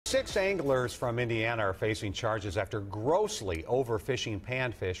6 anglers from Indiana are facing charges after grossly overfishing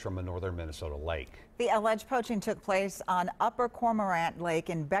panfish from a northern Minnesota lake. The alleged poaching took place on Upper Cormorant Lake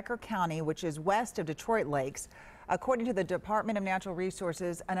in Becker County, which is west of Detroit Lakes. According to the Department of Natural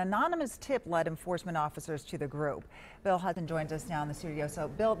Resources, an anonymous tip led enforcement officers to the group. Bill Hudson joins us now in the studio. So,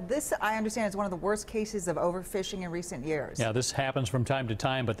 Bill, this, I understand, is one of the worst cases of overfishing in recent years. Yeah, this happens from time to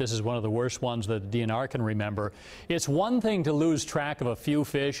time, but this is one of the worst ones that the DNR can remember. It's one thing to lose track of a few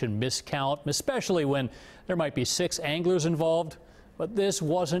fish and miscount, especially when there might be 6 anglers involved, but this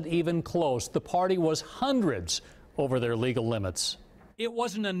wasn't even close. The party was hundreds over their legal limits. It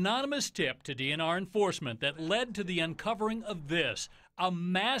was an anonymous tip to DNR enforcement that led to the uncovering of this, a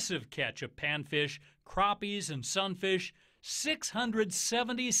massive catch of panfish, crappies, and sunfish,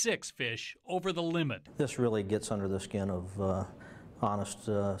 676 fish over the limit. This really gets under the skin of honest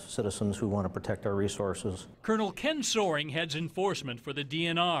citizens who want to protect our resources. Colonel Ken Soring heads enforcement for the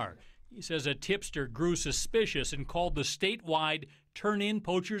DNR. He says a tipster grew suspicious and called the statewide Turn-In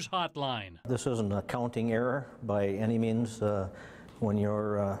Poachers Hotline. This isn't a counting error by any means. When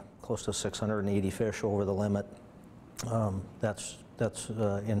you're close to 680 fish over the limit, that's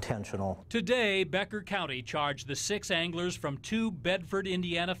intentional. Today, Becker County charged the 6 anglers from 2 Bedford,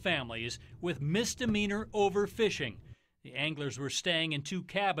 Indiana families with misdemeanor overfishing. The anglers were staying in 2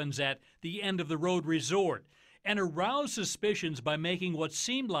 cabins at the End of the Road Resort and aroused suspicions by making what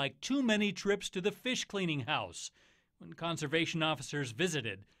seemed like too many trips to the fish cleaning house. When conservation officers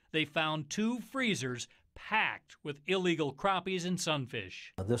visited, they found 2 freezers packed with illegal crappies and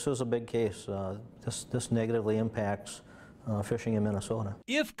sunfish. This is a big case. This negatively impacts fishing in Minnesota.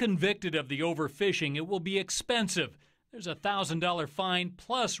 If convicted of the overfishing, it will be expensive. There's a $1,000 fine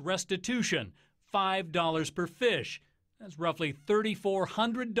plus restitution, $5 per fish. That's roughly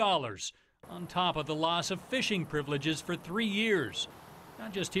 $3,400 on top of the loss of fishing privileges for 3 years.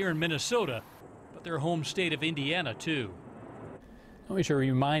 Not just here in Minnesota, but their home state of Indiana, too. We should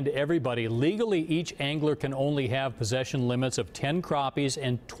remind everybody, legally each angler can only have possession limits of 10 crappies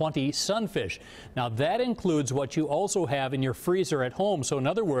and 20 sunfish. Now that includes what you also have in your freezer at home. So in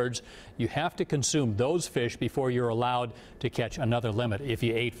other words, you have to consume those fish before you're allowed to catch another limit. If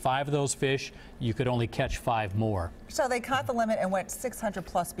you ate 5 of those fish, you could only catch 5 more. So they caught the limit and went 600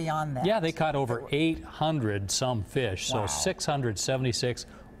 plus beyond that. Yeah, they caught over 800 some fish. Wow. So 676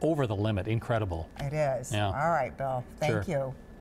 over the limit. Incredible. It is. Yeah. All right, Bill. Thank Sure. you.